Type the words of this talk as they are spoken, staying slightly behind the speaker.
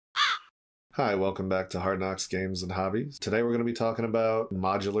Hi, welcome back to Hard Knocks Games and Hobbies. Today we're going to be talking about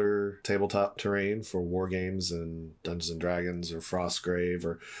modular tabletop terrain for war games and Dungeons and Dragons or Frostgrave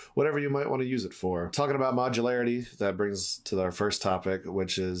or whatever you might want to use it for. Talking about modularity, that brings to our first topic,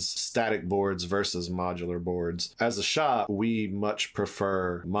 which is static boards versus modular boards. As a shop, we much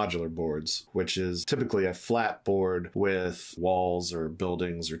prefer modular boards, which is typically a flat board with walls or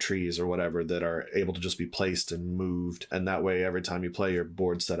buildings or trees or whatever that are able to just be placed and moved. And that way, every time you play, your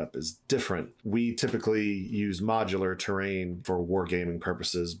board setup is different. We typically use modular terrain for wargaming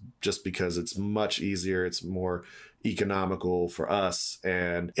purposes just because it's much easier, it's more economical for us,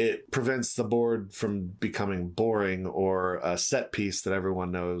 and it prevents the board from becoming boring or a set piece that everyone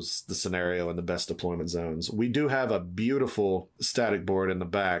knows the scenario and the best deployment zones. We do have a beautiful static board in the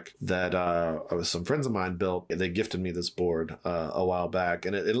back that some friends of mine built. They gifted me this board a while back,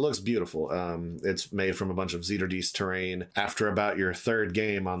 and it looks beautiful. It's made from a bunch of Zederdis terrain. After about your third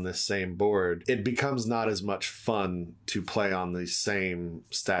game on this same board, it becomes not as much fun to play on the same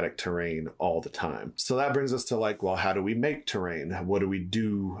static terrain all the time. So that brings us to well, how do we make terrain? What do we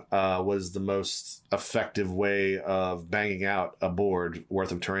do? What is the most effective way of banging out a board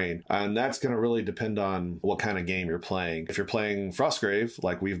worth of terrain? And that's going to really depend on what kind of game you're playing. If you're playing Frostgrave,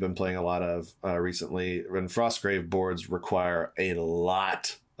 like we've been playing a lot of recently, and Frostgrave boards require a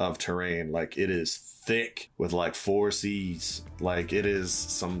lot of terrain. Like, it is thick with 4 C's. Like, it is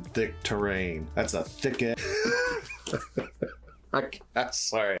some thick terrain. That's a thick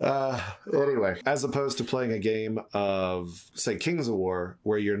Sorry. Anyway, as opposed to playing a game of, say, Kings of War,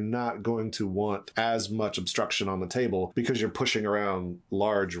 where you're not going to want as much obstruction on the table because you're pushing around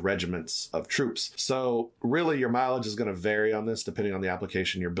large regiments of troops. So really, your mileage is going to vary on this depending on the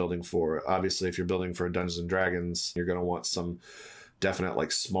application you're building for. Obviously, if you're building for Dungeons and Dragons, you're going to want some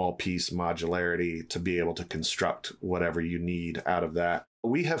definite small piece modularity to be able to construct whatever you need out of that.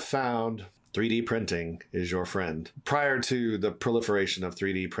 We have found 3D printing is your friend. Prior to the proliferation of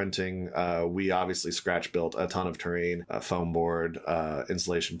 3D printing, we obviously scratch built a ton of terrain, foam board,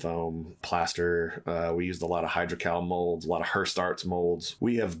 insulation foam, plaster. We used a lot of hydrocal molds, a lot of Hearst Arts molds.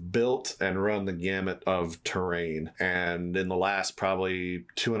 We have built and run the gamut of terrain. And in the last probably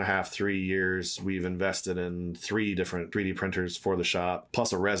 2.5, 3 years, we've invested in 3 different 3D printers for the shop,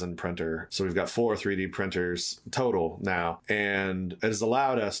 plus a resin printer. So we've got 4 3D printers total now. And it has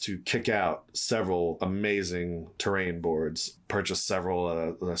allowed us to kick out several amazing terrain boards, purchased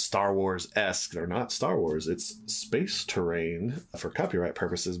several Star Wars-esque. They're not Star Wars, it's space terrain for copyright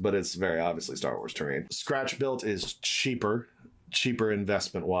purposes, but it's very obviously Star Wars terrain. Scratch built is cheaper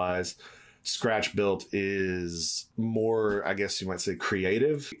investment wise. Scratch built is more, I guess you might say,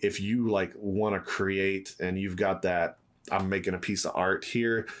 creative. If you want to create and you've got that, I'm making a piece of art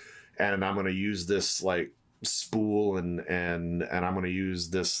here and I'm going to use this spool and I'm going to use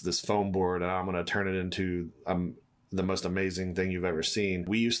this foam board and I'm going to turn it into the most amazing thing you've ever seen.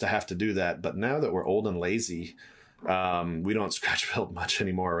 We used to have to do that, but now that we're old and lazy, we don't scratch build much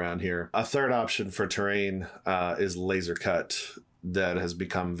anymore around here. A third option for terrain is laser cut. That has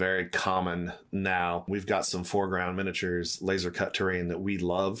become very common now. We've got some foreground miniatures laser cut terrain that we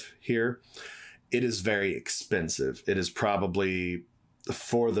love here. It is very expensive. It is probably,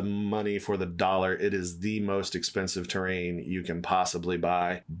 for the money, for the dollar, it is the most expensive terrain you can possibly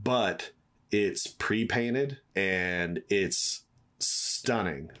buy, but it's pre-painted and it's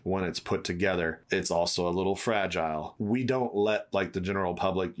stunning when it's put together. It's also a little fragile. We don't let the general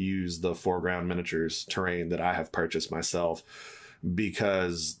public use the foreground miniatures terrain that I have purchased myself,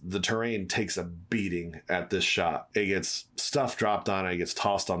 because the terrain takes a beating at this shop. It gets stuff dropped on it, it gets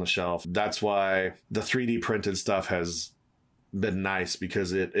tossed on the shelf. That's why the 3D printed stuff has been nice,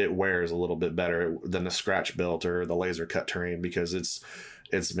 because it wears a little bit better than the scratch built or the laser cut terrain, because it's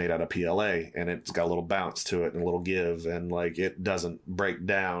made out of PLA and it's got a little bounce to it and a little give, and it doesn't break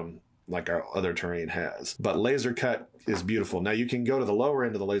down like our other terrain has. But laser cut is beautiful. Now you can go to the lower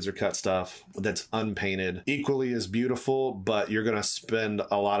end of the laser cut stuff that's unpainted, equally as beautiful, but you're going to spend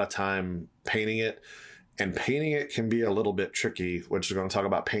a lot of time painting it. And painting it can be a little bit tricky, which we're going to talk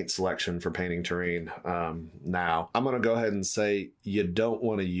about paint selection for painting terrain now. I'm going to go ahead and say you don't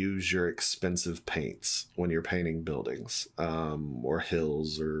want to use your expensive paints when you're painting buildings or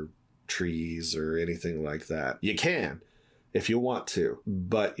hills or trees or anything like that. You can if you want to,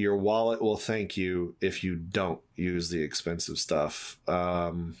 but your wallet will thank you if you don't use the expensive stuff.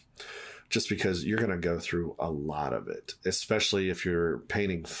 Just because you're going to go through a lot of it, especially if you're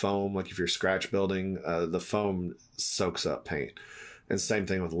painting foam. If you're scratch building, the foam soaks up paint. And same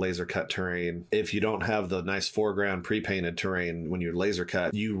thing with laser cut terrain. If you don't have the nice foreground pre-painted terrain when you laser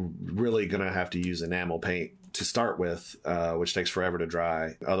cut, you really going to have to use enamel paint to start with, which takes forever to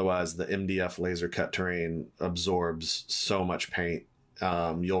dry. Otherwise, the MDF laser cut terrain absorbs so much paint.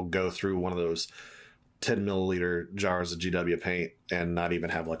 You'll go through one of those 10 milliliter jars of GW paint and not even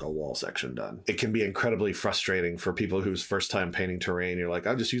have like a wall section done. It can be incredibly frustrating for people whose first time painting terrain. You're like,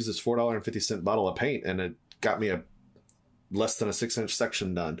 I just used this $4.50 bottle of paint and it got me a less than a 6-inch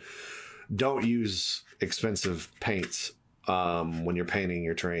section done. Don't use expensive paints when you're painting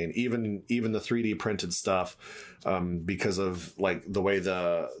your terrain, even the 3D printed stuff, because of like the way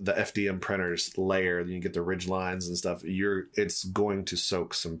the FDM printers layer, you get the ridge lines and stuff. It's going to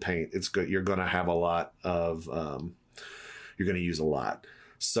soak some paint. It's good. You're going to have a lot of you're going to use a lot.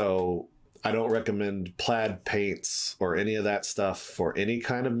 So I don't recommend plaid paints or any of that stuff for any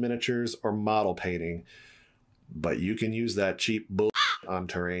kind of miniatures or model painting, but you can use that cheap bull on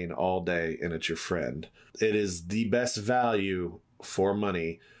terrain all day and it's your friend. It is the best value for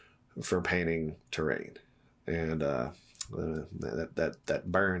money for painting terrain. And that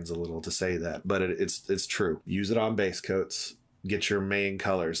burns a little to say that, but it's true. Use it on base coats, get your main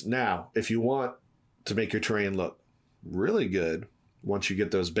colors. Now, if you want to make your terrain look really good, once you get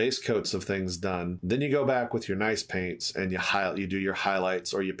those base coats of things done, then you go back with your nice paints and you do your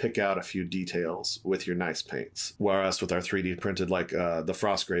highlights, or you pick out a few details with your nice paints. Whereas with our 3D printed, like the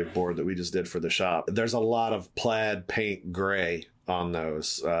Frostgrave board that we just did for the shop, there's a lot of plaid paint gray on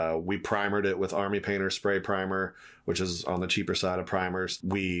those. We primered it with Army Painter spray primer, which is on the cheaper side of primers.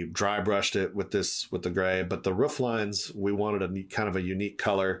 We dry brushed it with the gray, but the roof lines, we wanted a kind of a unique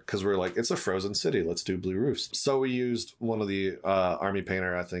color because we're like, it's a frozen city, let's do blue roofs. So we used one of the Army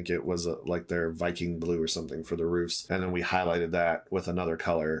Painter, I think it was like their Viking blue or something for the roofs, and then we highlighted that with another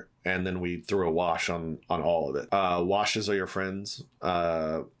color, and then we threw a wash on all of it. Washes are your friends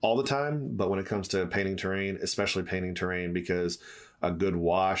all the time, but when it comes to painting terrain, especially painting terrain, because a good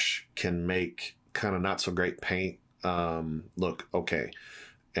wash can make kind of not so great paint look okay,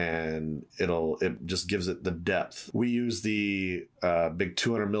 and it just gives it the depth. We use the big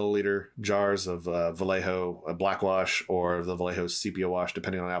 200 milliliter jars of Vallejo black wash or the Vallejo sepia wash,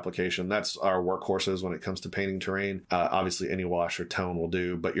 depending on the application. That's our workhorses when it comes to painting terrain. Obviously any wash or tone will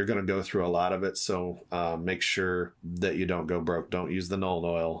do, but you're going to go through a lot of it, so make sure that you don't go broke. Don't use the Nuln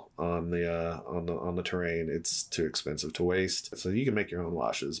oil on the terrain. It's too expensive to waste. So you can make your own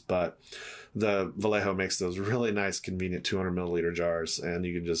washes, but the Vallejo makes those really nice, convenient 200 milliliter jars, and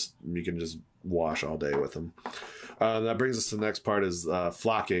you can just wash all day with them. That brings us to the next part, is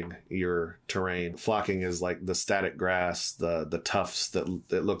flocking your terrain. Flocking is like the static grass, the tufts that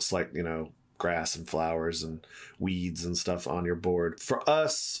it looks like, grass and flowers and weeds and stuff on your board. For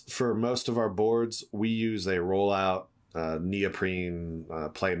us, for most of our boards, we use a rollout neoprene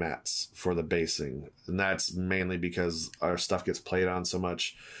play mats for the basing, and that's mainly because our stuff gets played on so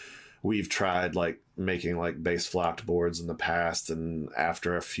much. We've tried making base flocked boards in the past, and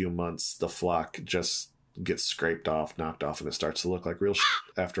after a few months the flock just gets scraped off, knocked off, and it starts to look like real shit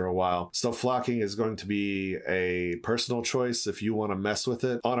after a while. So flocking is going to be a personal choice if you want to mess with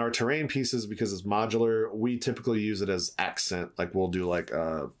it. On our terrain pieces, because it's modular, we typically use it as accent. Like we'll do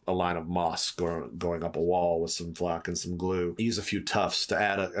a line of moss going up a wall with some flock and some glue. Use a few tufts to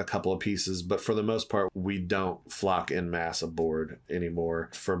add a couple of pieces, but for the most part, we don't flock en masse a board anymore.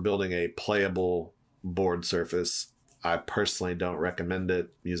 For building a playable board surface, I personally don't recommend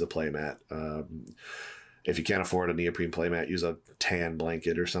it. Use a playmat. If you can't afford a neoprene playmat, use a tan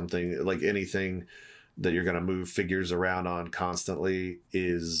blanket or something. Like anything that you're going to move figures around on constantly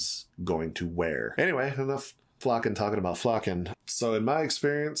is going to wear. Anyway, enough talking about flocking. So in my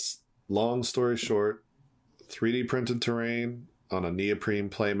experience, long story short, 3D printed terrain on a neoprene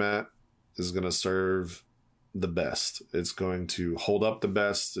playmat is going to serve the best. It's going to hold up the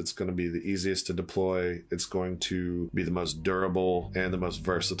best. It's going to be the easiest to deploy. It's going to be the most durable and the most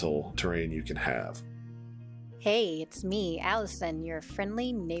versatile terrain you can have. Hey, it's me, Allison, your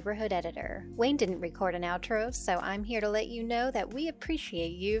friendly neighborhood editor. Wayne didn't record an outro, so I'm here to let you know that we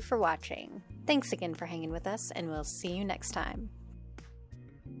appreciate you for watching. Thanks again for hanging with us, and we'll see you next time.